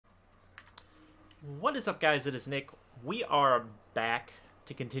What is up, guys? It is Nick. We are back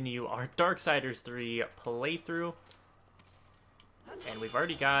to continue our Darksiders 3 playthrough. And we've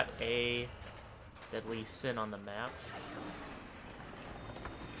already got a deadly sin on the map.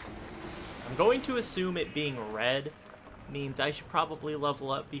 I'm going to assume it being red means I should probably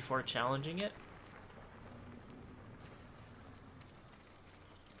level up before challenging it.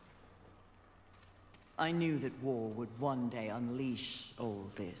 I knew that war would one day unleash all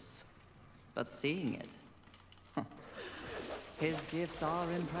this. But seeing it, his gifts are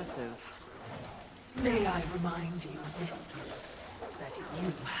impressive. May I remind you, mistress, that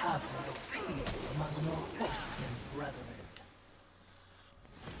you have no peer among your horsemen brethren.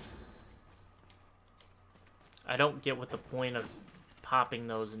 I don't get what the point of popping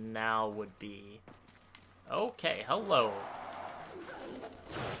those now would be. Okay, hello.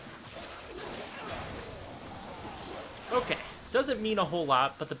 Okay, doesn't mean a whole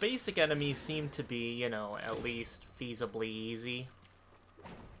lot, but the basic enemies seem to be, you know, at least feasibly easy.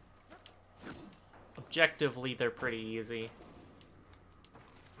 Objectively, they're pretty easy.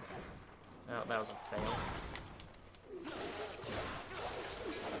 Oh, that was a fail.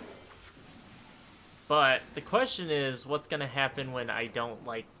 But the question is, what's gonna happen when I don't,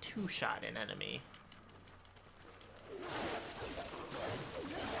 like, two-shot an enemy?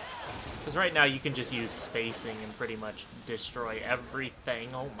 Because right now you can just use spacing and pretty much destroy everything.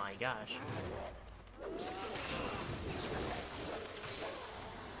 Oh my gosh.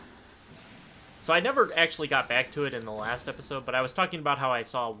 So I never actually got back to it in the last episode, but I was talking about how I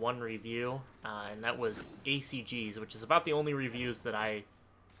saw one review, and that was ACG's, which is about the only reviews that I...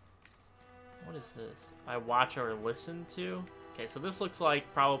 What is this? I watch or listen to? Okay, so this looks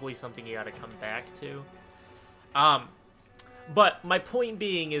like probably something you gotta come back to. But my point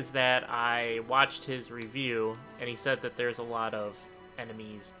being is that I watched his review, and he said that there's a lot of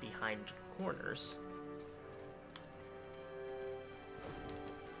enemies behind corners.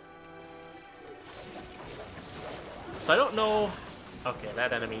 So I don't know... Okay,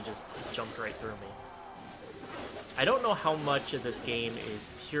 that enemy just jumped right through me. I don't know how much of this game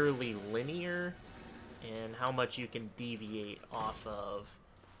is purely linear, and how much you can deviate off of.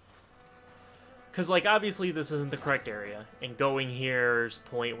 Because, like, obviously this isn't the correct area, and going here's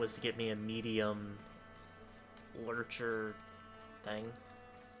point was to get me a medium lurcher thing.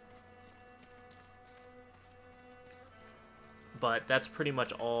 But that's pretty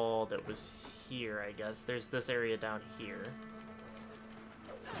much all that was here, I guess. There's this area down here.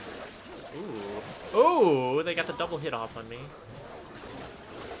 Ooh. Ooh, they got the double hit off on me.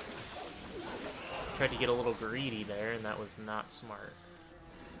 Tried to get a little greedy there, and that was not smart.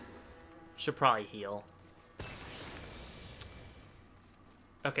 Should probably heal.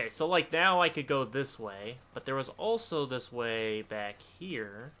 Okay, so like now I could go this way, but there was also this way back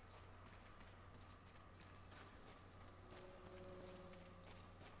here.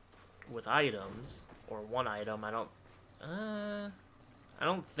 With items, or one item, I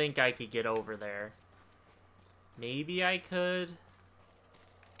don't think I could get over there. Maybe I could.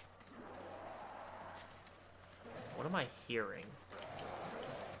 What am I hearing?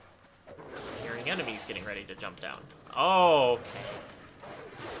 Hearing enemies getting ready to jump down. Oh, okay.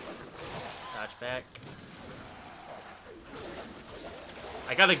 Dodge back.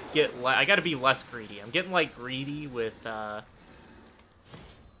 I gotta be less greedy. I'm getting like greedy with I'm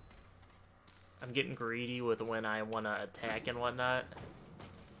getting greedy with when I want to attack and whatnot. Okay,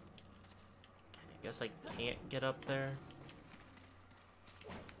 I guess I can't get up there.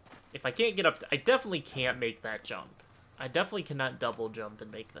 If I can't get up, I definitely can't make that jump. I definitely cannot double jump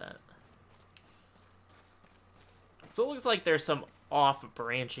and make that. So it looks like there's some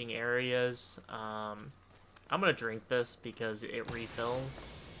off-branching areas. I'm gonna drink this because it refills.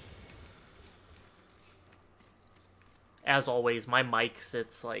 As always, my mic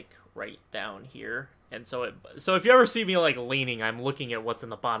sits like right down here, and so if you ever see me like leaning, I'm looking at what's in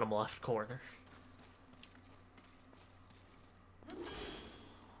the bottom left corner.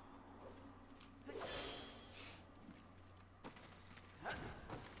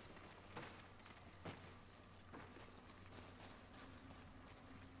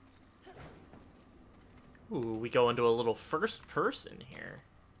 Ooh, we go into a little first person here.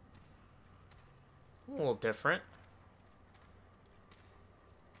 A little different.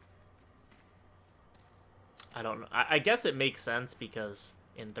 I don't know. I guess it makes sense because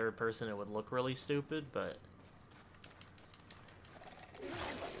in third person it would look really stupid, but...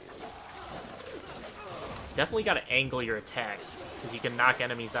 Definitely gotta angle your attacks, because you can knock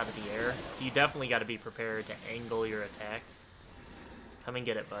enemies out of the air. So you definitely gotta be prepared to angle your attacks. Come and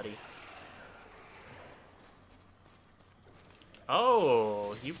get it, buddy.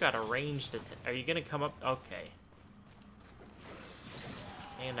 Oh, you've got a ranged attack. Are you gonna come up? Okay.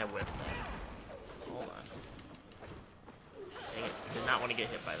 And I whipped that. Hold on. Dang it. Did not want to get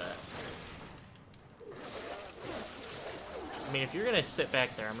hit by that. I mean, if you're gonna sit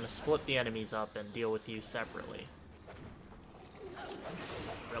back there, I'm gonna split the enemies up and deal with you separately.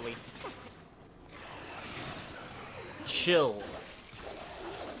 Really? Chill.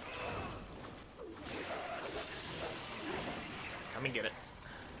 Come and get it.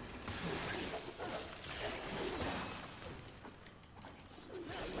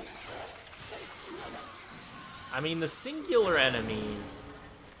 I mean, the singular enemies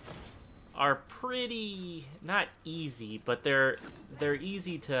are pretty, not easy, but they're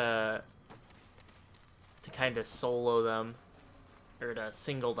easy to kind of solo them, or to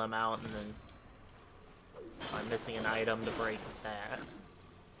single them out, and then I'm missing an item to break that.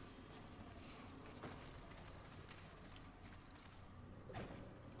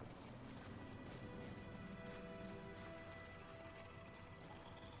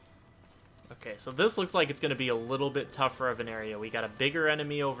 Okay, so this looks like it's going to be a little bit tougher of an area. We got a bigger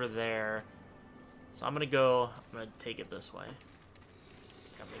enemy over there. So I'm going to take it this way.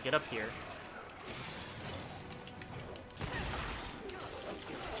 I'm going to get up here.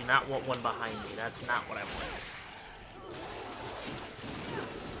 Do not want one behind me. That's not what I want.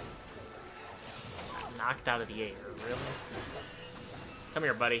 Knocked out of the air, really? Come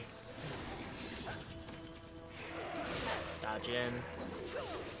here, buddy. Dodge in.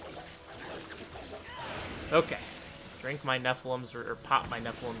 Okay. Drink my Nephilim's, or pop my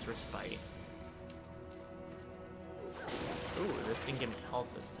Nephilim's respite. Ooh, this didn't give me health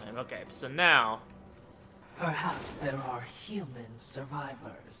this time. Okay, so now... Perhaps there are human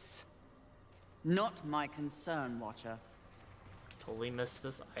survivors. Not my concern, Watcher. Totally missed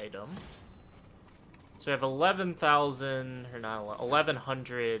this item. So we have 11,000, or not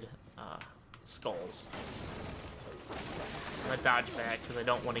 1,100 skulls. I'm gonna dodge back because I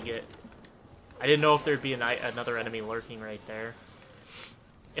don't want to get... I didn't know if there'd be another enemy lurking right there.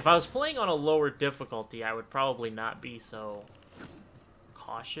 If I was playing on a lower difficulty, I would probably not be so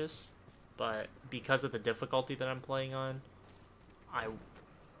cautious. But because of the difficulty that I'm playing on,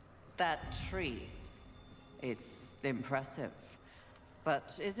 That tree. It's impressive.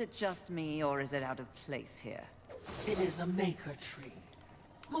 But is it just me, or is it out of place here? It is a maker tree.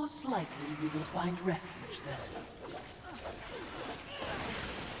 Most likely we will find refuge there.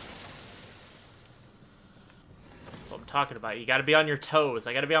 That's what I'm talking about. You gotta be on your toes.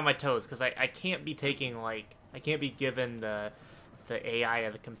 I gotta be on my toes, because I can't be taking, like... I can't be given the AI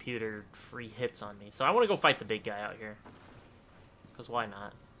of the computer free hits on me. So I want to go fight the big guy out here. Because why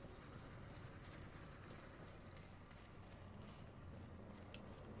not?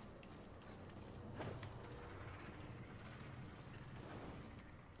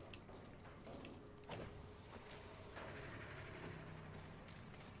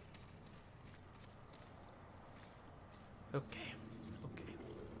 Okay.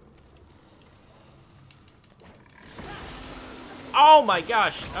 Oh my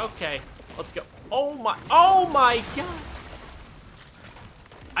gosh. Okay. Let's go. Oh my god.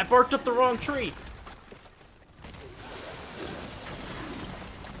 I barked up the wrong tree.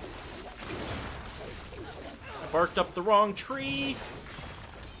 I barked up the wrong tree.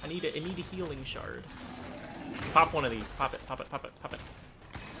 I need a healing shard. Pop one of these. Pop it, pop it, pop it, pop it.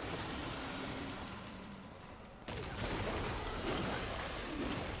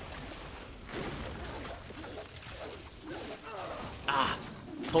 Ah,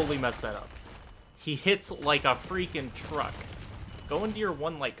 totally messed that up. He hits like a freaking truck. Go into your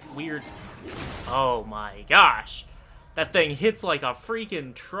one, like, weird... Oh my gosh. That thing hits like a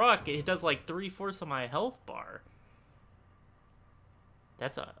freaking truck. It does like 3/4 of my health bar.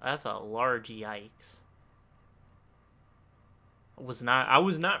 That's a large yikes. I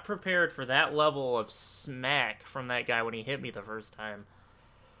was not prepared for that level of smack from that guy when he hit me the first time.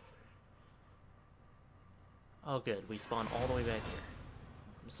 Oh good, we spawned all the way back here.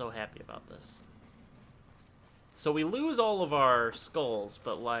 I'm so happy about this. So we lose all of our skulls,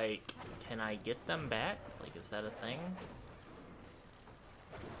 but like, can I get them back? Like, is that a thing?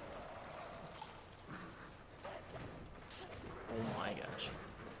 Oh my gosh.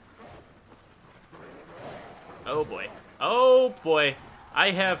 Oh boy. Oh boy.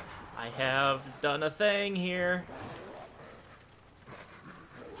 I have done a thing here.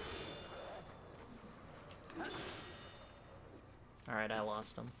 Alright, I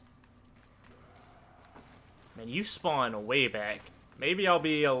lost him. Man, you spawn way back. Maybe I'll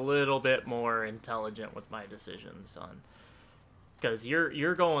be a little bit more intelligent with my decisions, son. Because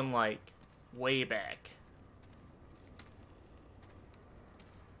you're going, like, way back.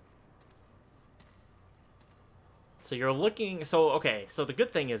 So you're looking... So, okay. So the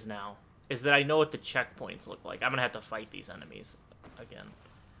good thing is now is that I know what the checkpoints look like. I'm going to have to fight these enemies again.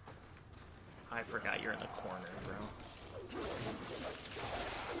 I forgot you're in the corner, bro.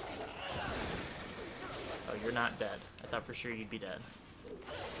 Oh, you're not dead. I thought for sure you'd be dead.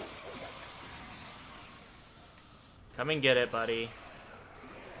 Come and get it, buddy.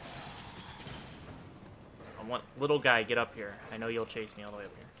 I want... Little guy, get up here. I know you'll chase me all the way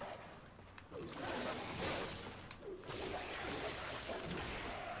up here.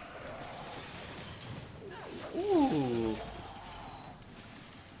 Ooh.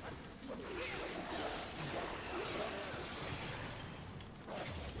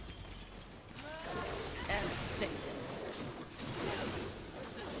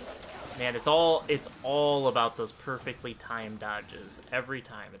 Man, it's all about those perfectly timed dodges. Every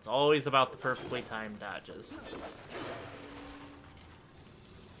time. It's always about the perfectly timed dodges.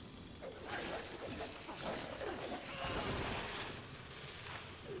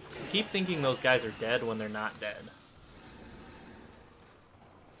 Keep thinking those guys are dead when they're not dead.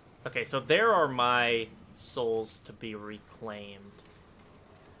 Okay, so there are my souls to be reclaimed.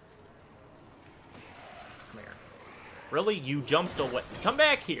 Come here. Really? You jumped away. Come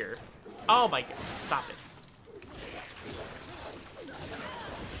back here. Oh my god. Stop it.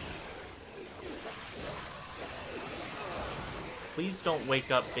 Please don't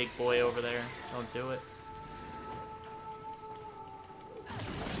wake up big boy over there. Don't do it.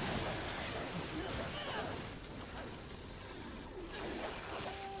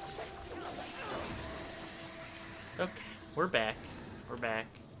 Okay, we're back. We're back.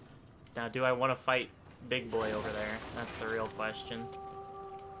 Now, do I want to fight big boy over there? That's the real question.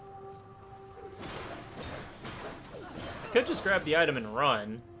 I could just grab the item and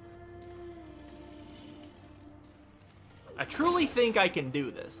run. I truly think I can do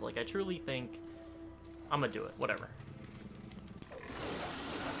this. Like, I truly think I'm gonna do it. Whatever.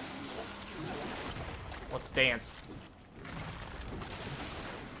 Let's dance.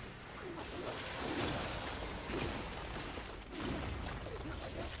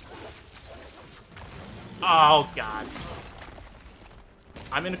 Oh, God.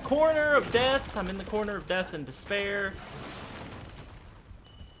 I'm in a corner of death. I'm in the corner of death and despair.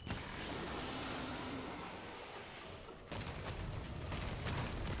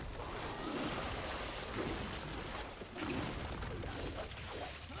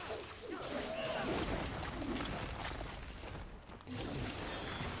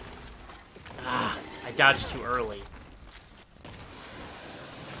 Ah, I dodged too early.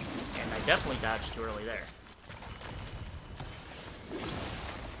 And I definitely dodged too early there.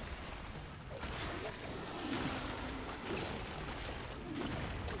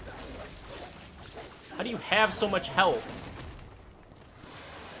 How do you have so much health?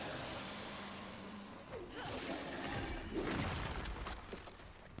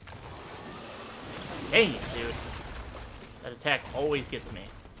 Dang it, dude. That attack always gets me.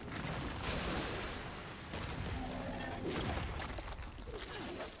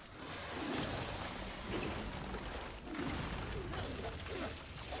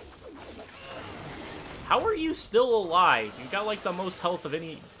 How are you still alive? You got like the most health of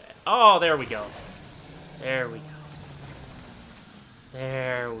any... Oh, there we go. There we go.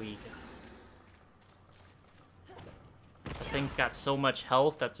 There we go. The thing's got so much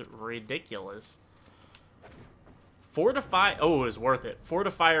health, that's ridiculous. Fortify... Oh, it was worth it.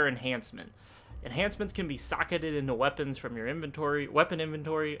 Fortifier enhancement. Enhancements can be socketed into weapons from your inventory. Weapon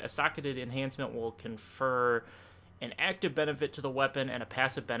inventory. A socketed enhancement will confer an active benefit to the weapon and a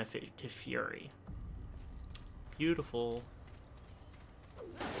passive benefit to Fury. Beautiful.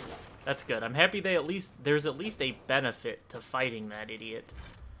 That's good. I'm happy they there's at least a benefit to fighting that idiot.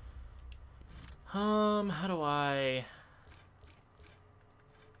 How do I...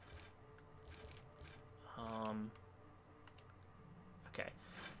 Okay.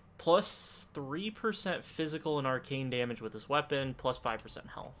 Plus 3% physical and arcane damage with this weapon, plus 5%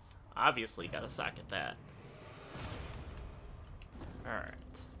 health. Obviously, gotta socket that. Alright.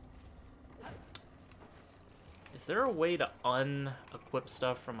 Is there a way to unequip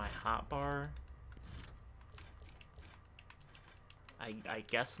stuff from my hotbar? I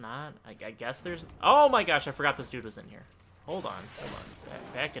guess not. I guess there's... Oh my gosh, I forgot this dude was in here. Hold on, hold on.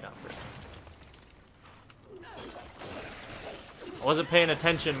 Back it up for a second. I wasn't paying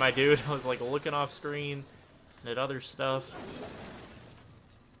attention, my dude. I was like looking off screen and at other stuff.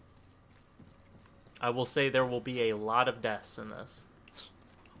 I will say there will be a lot of deaths in this.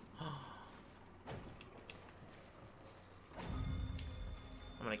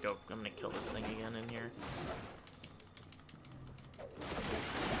 I'm gonna kill this thing again in here.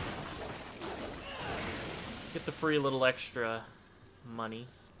 Get Get the free little extra money.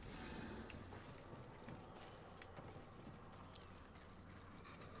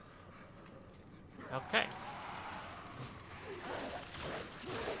 Okay.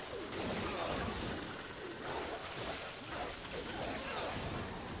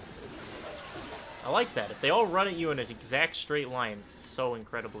 I like that. If they all run at you in an exact straight line, it's so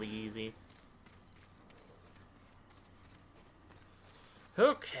incredibly easy.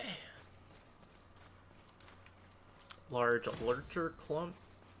 Okay. Large lurcher clump.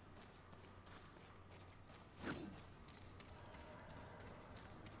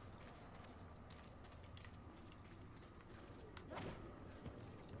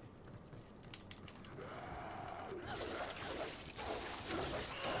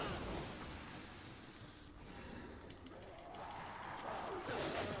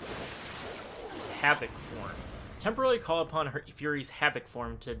 Havoc form. Temporarily call upon her Fury's Havoc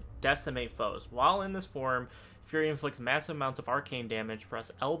form to decimate foes. While in this form, Fury inflicts massive amounts of arcane damage.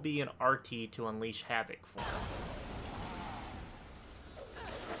 Press LB and RT to unleash Havoc form.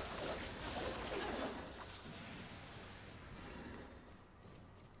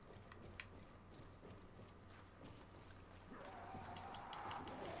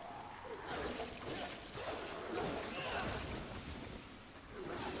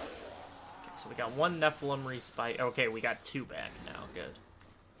 So we got one Nephilim respite. Okay, we got 2 back now. Good.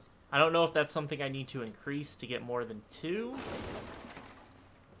 I don't know if that's something I need to increase to get more than 2.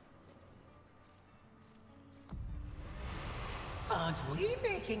 Aren't we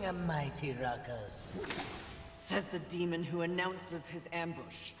making a mighty ruckus? Says the demon who announces his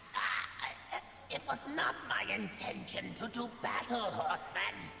ambush. It was not my intention to do battle,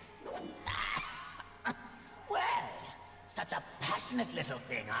 Horseman. Well, such a passionate little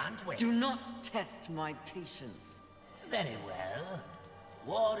thing, aren't we? Do not test my patience. Very well.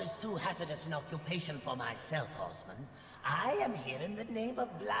 War is too hazardous an occupation for myself, Horseman. I am here in the name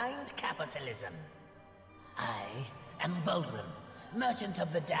of blind capitalism. I am Volgrim, merchant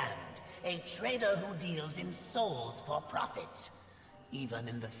of the damned, a trader who deals in souls for profit. Even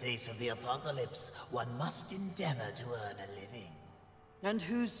in the face of the apocalypse, one must endeavor to earn a living. And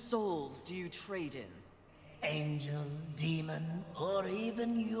whose souls do you trade in? Angel, demon, or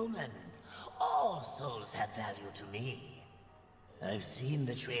even human. All souls have value to me. I've seen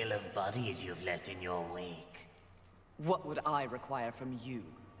the trail of bodies you've left in your wake. What would I require from you?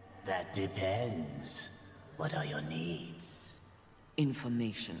 That depends. What are your needs?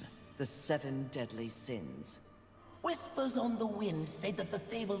 Information. The 7 deadly sins. Whispers on the wind say that the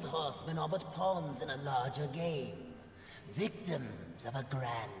fabled horsemen are but pawns in a larger game. Victims of a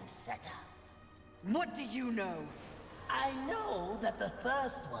grand setup. What do you know? I know that the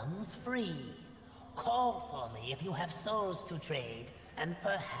first one's free. Call for me if you have souls to trade, and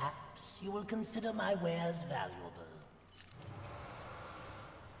perhaps you will consider my wares valuable.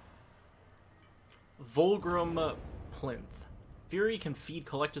 Volgrim Plinth. Fury can feed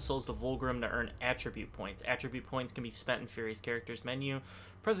collected souls to Volgrim to earn attribute points. Attribute points can be spent in Fury's character's menu.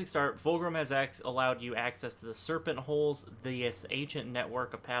 Pressing start, Volgrim has allowed you access to the Serpent Holes. This ancient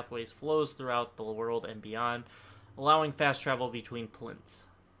network of pathways flows throughout the world and beyond, allowing fast travel between plinths.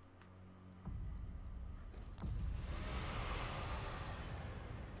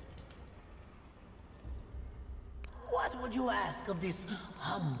 What would you ask of this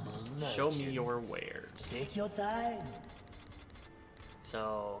humble merchant? Show me your wares. Take your time.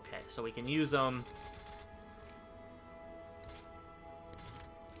 So, okay, so we can use them.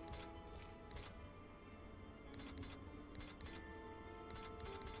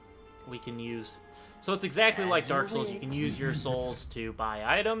 We can use... So it's exactly like Dark Souls. You can use your souls to buy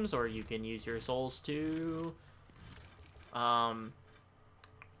items, or you can use your souls to level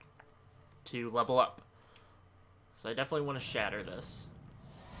up. So I definitely want to shatter this.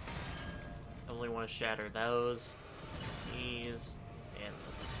 Definitely want to shatter those, these, and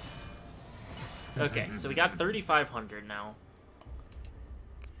this. Okay, so we got 3,500 now.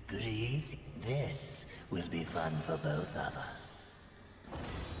 Great. This will be fun for both of us.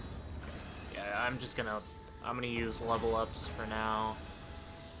 Yeah, I'm gonna use level ups for now.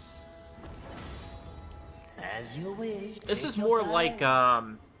 As you wish. This is more like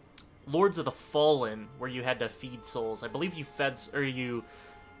Lords of the Fallen, where you had to feed souls. I believe you fed, or you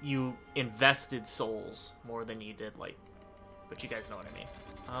invested souls more than you did, like, but you guys know what I mean.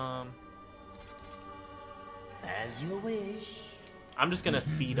 As you wish. I'm just gonna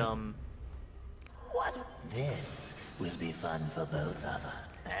feed them. What? This will be fun for both of us.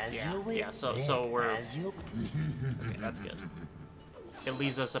 As Yeah, you wish. yeah. So we're As you... okay. That's good. It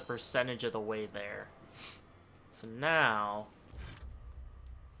leaves us a percentage of the way there. So now,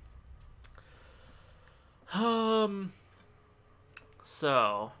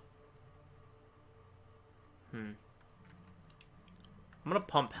 So. I'm gonna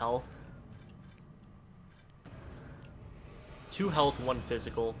pump health. 2 health, 1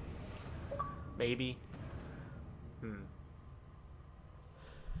 physical. Maybe.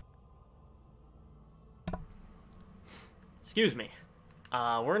 Excuse me.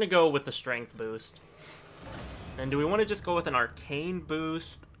 We're gonna go with the strength boost. And do we want to just go with an arcane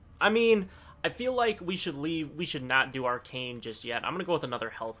boost? I mean, I feel like we should not do arcane just yet. I'm gonna go with another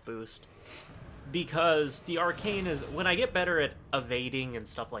health boost. Because the arcane is, when I get better at evading and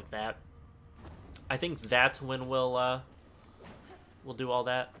stuff like that, I think that's when we'll do all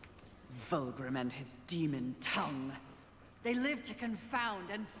that. Vulgrim and his demon tongue. They live to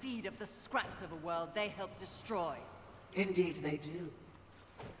confound and feed of the scraps of a world they help destroy. Indeed they do.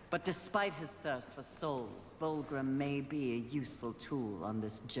 But despite his thirst for souls, Vulgrim may be a useful tool on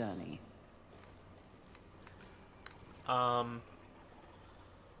this journey.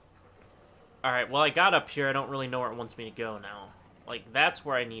 Alright, well I got up here, I don't really know where it wants me to go now. Like, that's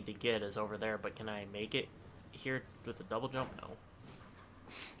where I need to get, is over there, but can I make it here with a double jump? No.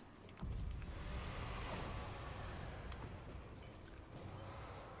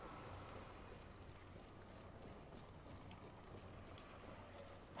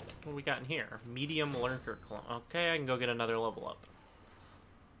 What we got in here? Medium lurker clone. Okay, I can go get another level up.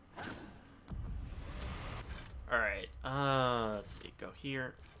 Alright, let's see, go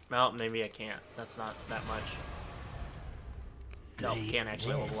here. Well, maybe I can't. That's not that much. No, can't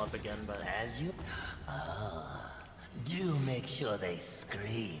actually level up again, but... As you... do make sure they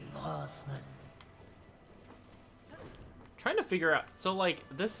scream, Horseman. Trying to figure out... So, like,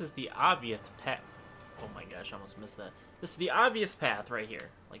 this is the obvious path... Oh my gosh, I almost missed that. This is the obvious path right here.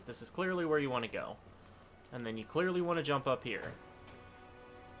 Like, this is clearly where you want to go. And then you clearly want to jump up here.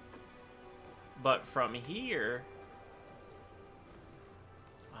 But from here...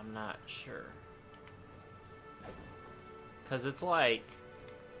 I'm not sure. Because it's like...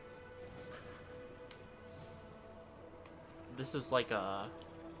 This is like a...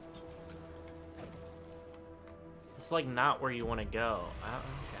 This is like not where you want to go.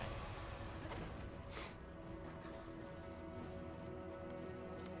 Okay.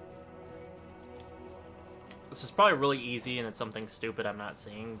 This is probably really easy and it's something stupid I'm not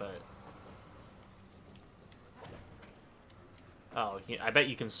seeing, but... Oh, I bet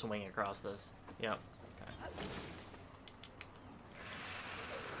you can swing across this. Yep. Okay.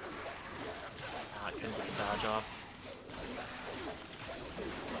 I couldn't get the dodge off.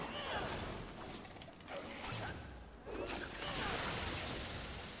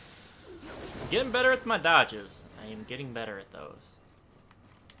 I'm getting better at my dodges. I am getting better at those.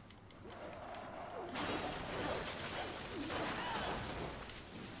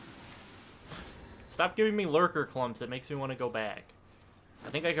 Stop giving me lurker clumps, it makes me want to go back. I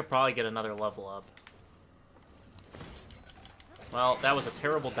think I could probably get another level up. Well, that was a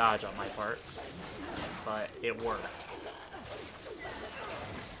terrible dodge on my part, but it worked.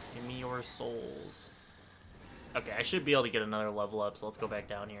 Give me your souls. Okay, I should be able to get another level up, so let's go back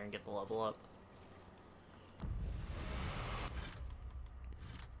down here and get the level up.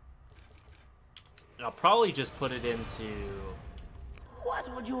 And I'll probably just put it into...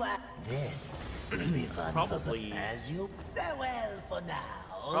 What would you add? This will be fun. Probably. As you farewell for now.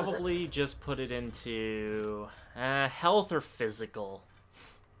 Probably just put it into health or physical.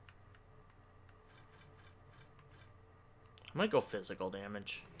 I'm gonna go physical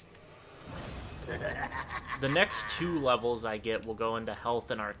damage. The next 2 levels I get will go into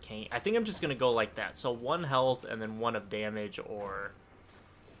health and arcane. I think I'm just gonna go like that. So 1 health and then 1 of damage or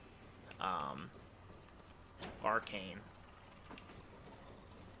arcane.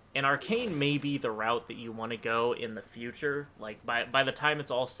 And arcane may be the route that you want to go in the future. Like, by the time it's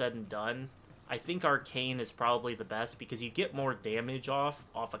all said and done, I think arcane is probably the best because you get more damage off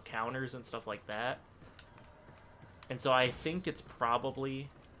of counters and stuff like that. And so I think it's probably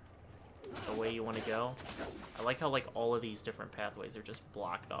the way you want to go. I like how, like, all of these different pathways are just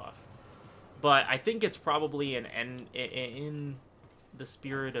blocked off. But I think it's probably in the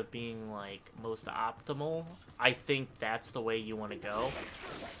spirit of being, like, most optimal. I think that's the way you want to go.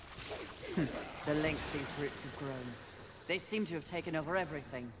 The length these roots have grown. They seem to have taken over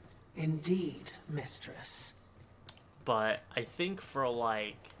everything. Indeed, mistress. But I think for,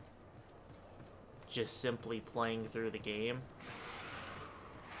 like, just simply playing through the game...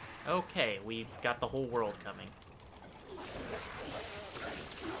 Okay, we got the whole world coming.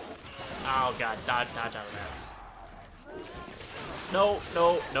 Oh god, dodge out of that. No,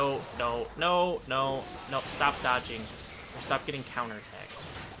 no, no, no, no, no, no, stop dodging. Or stop getting counterattacked.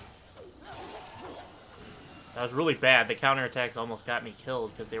 That was really bad. The counterattacks almost got me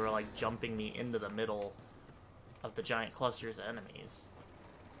killed because they were like jumping me into the middle of the giant clusters of enemies.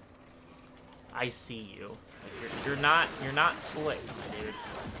 I see you. You're not slick, my dude.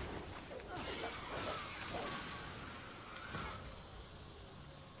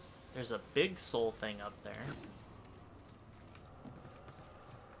 There's a big soul thing up there.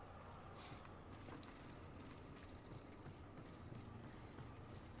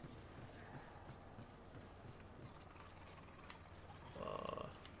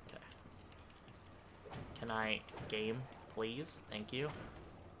 Okay. Can I game, please? Thank you.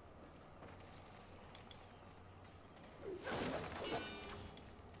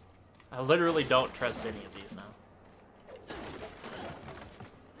 I literally don't trust any of these now.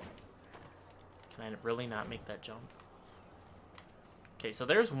 Can I really not make that jump? Okay, so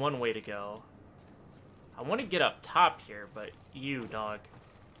there's one way to go. I want to get up top here, but you, dog.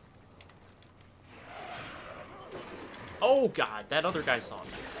 Oh god, that other guy saw me.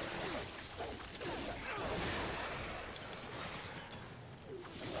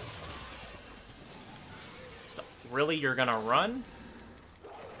 Stop. Really, you're gonna run?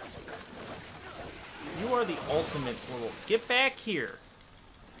 You are the ultimate little... Get back here!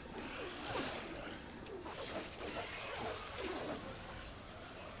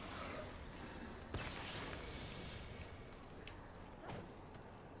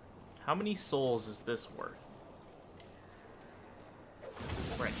 How many souls is this worth?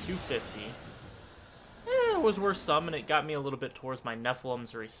 We're at 250. It was worth some, and it got me a little bit towards my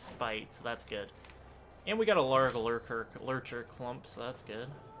Nephilim's respite, so that's good. And we got a large lurcher clump, so that's good.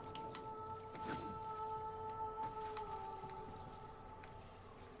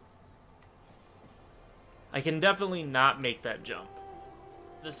 I can definitely not make that jump.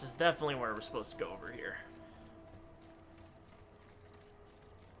 This is definitely where we're supposed to go over here.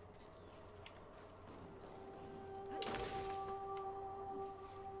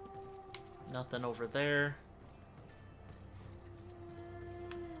 Nothing over there.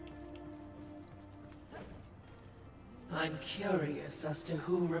 I'm curious as to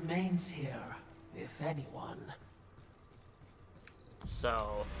who remains here, if anyone.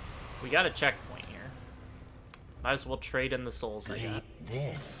 So, we got a checkpoint here. Might as well trade in the souls I got.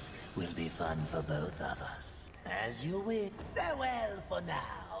 This will be fun for both of us. As you wish. Farewell for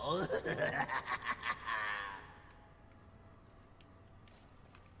now.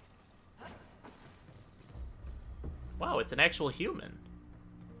 Wow, it's an actual human.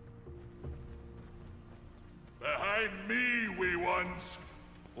 Behind me, wee ones.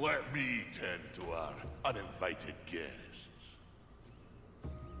 Let me tend to our uninvited guests.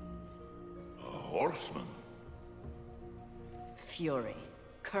 A horseman. Fury,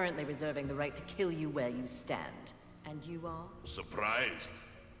 currently reserving the right to kill you where you stand. And you are? Surprised,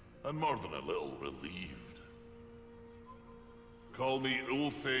 and more than a little relieved. Call me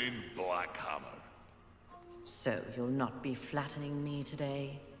Ulthane Blackhammer. So you'll not be flattening me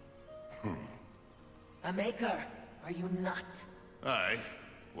today? A maker, are you not? Aye,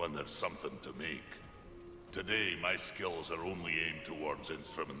 when there's something to make. Today, my skills are only aimed towards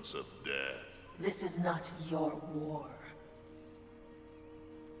instruments of death. This is not your war.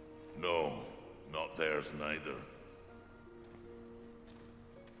 No, not theirs neither.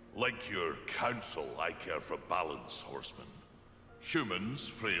 Like your council, I care for balance, Horseman. Humans,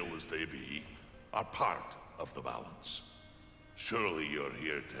 frail as they be, are part of the balance. Surely you're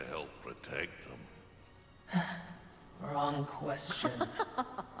here to help protect them. Wrong question.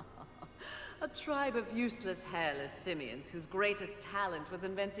 A tribe of useless, hairless simians whose greatest talent was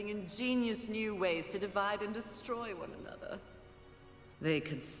inventing ingenious new ways to divide and destroy one another. They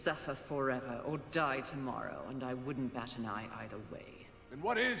could suffer forever or die tomorrow, and I wouldn't bat an eye either way. And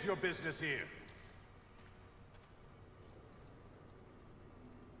what is your business here?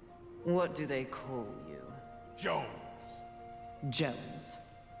 What do they call you? Jones. Jones.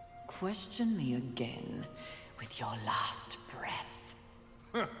 Question me again with your last breath.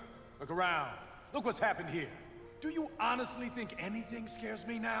 Look around. Look what's happened here. Do you honestly think anything scares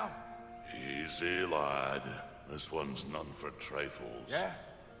me now? Easy, lad. This one's none for trifles. Yeah?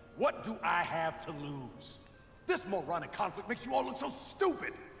 What do I have to lose? This moronic conflict makes you all look so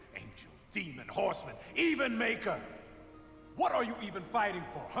stupid. Angel, demon, horseman, even maker. What are you even fighting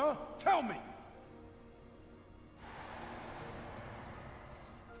for, huh? Tell me!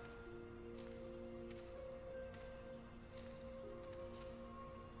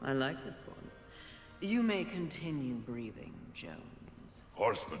 I like this one. You may continue breathing, Jones.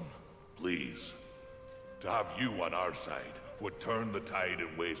 Horseman, please. To have you on our side would turn the tide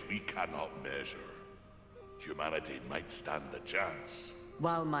in ways we cannot measure. Humanity might stand a chance.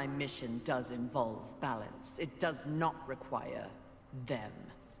 While my mission does involve balance, it does not require them.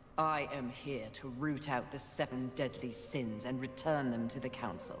 I am here to root out the 7 deadly sins and return them to the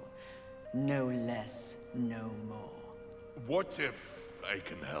Council. No less, no more. What if I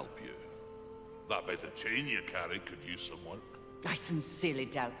can help you? That bit of chain you carry could use some work. I sincerely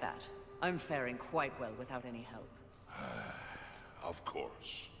doubt that. I'm faring quite well without any help. Of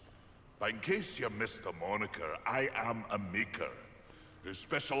course. But in case you missed the moniker, I am a maker who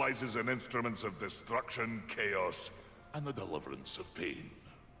specializes in instruments of destruction, chaos, and the deliverance of pain.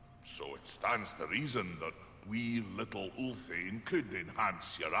 So it stands to reason that we little Ulthane could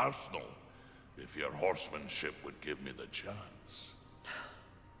enhance your arsenal if your horsemanship would give me the chance.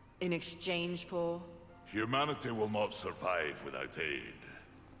 In exchange for? Humanity will not survive without aid.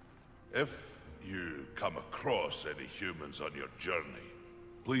 If you come across any humans on your journey,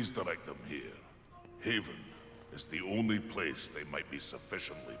 please direct them here. Haven is the only place they might be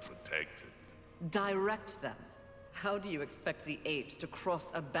sufficiently protected. Direct them? How do you expect the apes to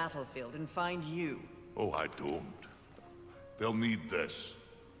cross a battlefield and find you? Oh, I don't. They'll need this.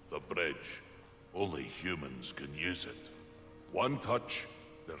 The bridge. Only humans can use it. One touch,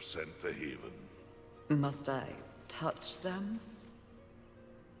 they're sent to Haven. Must I touch them?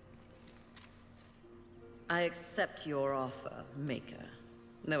 I accept your offer, Maker.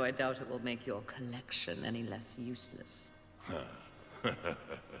 Though I doubt it will make your collection any less useless.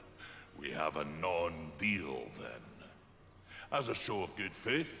 We have a non-deal, then. As a show of good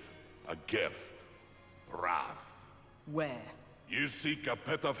faith, a gift. Wrath. Where? You seek a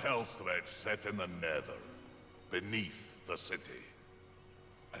pit of hellstretch set in the nether, beneath the city.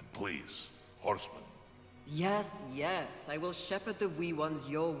 And please, Horseman. Yes, yes. I will shepherd the wee ones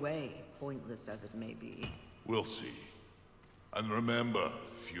your way, pointless as it may be. We'll see. And remember,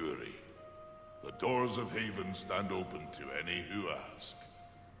 Fury. The doors of Haven stand open to any who ask.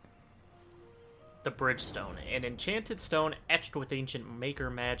 The Bridgestone, an enchanted stone etched with ancient maker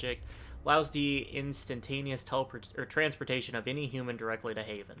magic, allows the instantaneous transportation of any human directly to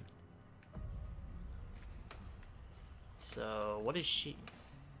Haven. So, what is she?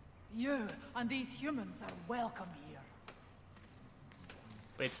 You and these humans are welcome here.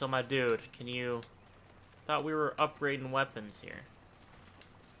 Wait, so my dude, can you... Thought we were upgrading weapons here.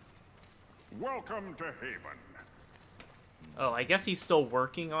 Welcome to Haven. Oh, I guess he's still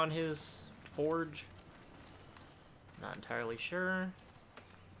working on his forge. Not entirely sure. Are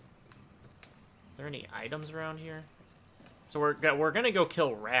there any items around here? So we're gonna go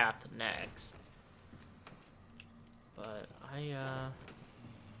kill Wrath next. But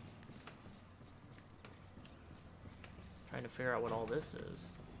trying to figure out what all this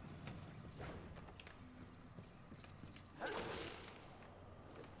is.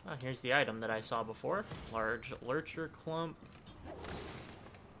 Oh, here's the item that I saw before. Large lurcher clump.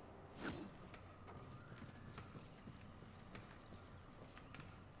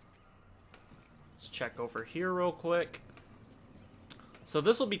 Let's check over here real quick. So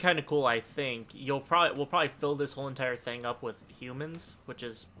this will be kind of cool, I think. We'll probably fill this whole entire thing up with humans, which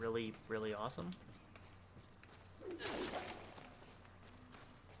is really, really awesome.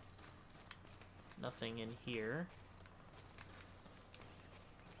 Nothing in here.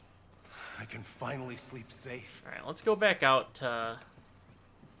 I can finally sleep safe. Alright, let's go back out to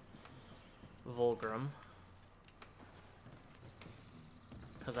Vulgrim.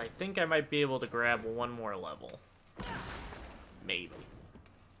 Because I think I might be able to grab one more level. Maybe.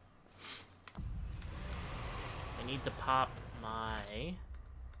 I need to pop my...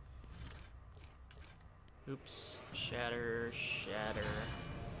 Oops. Shatter.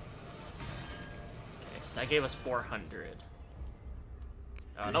 Okay, so that gave us 400.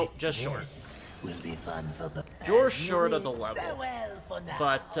 Nope, just short. This will be fun for You're short of the level. Farewell for now.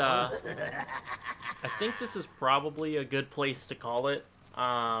 But, I think this is probably a good place to call it.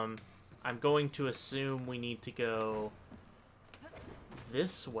 I'm going to assume we need to go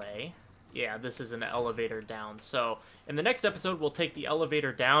this way. Yeah, this is an elevator down. So, in the next episode, we'll take the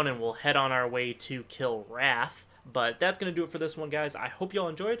elevator down and we'll head on our way to kill Wrath. But that's going to do it for this one, guys. I hope you all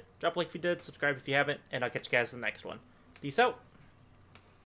enjoyed. Drop a like if you did, subscribe if you haven't, and I'll catch you guys in the next one. Peace out.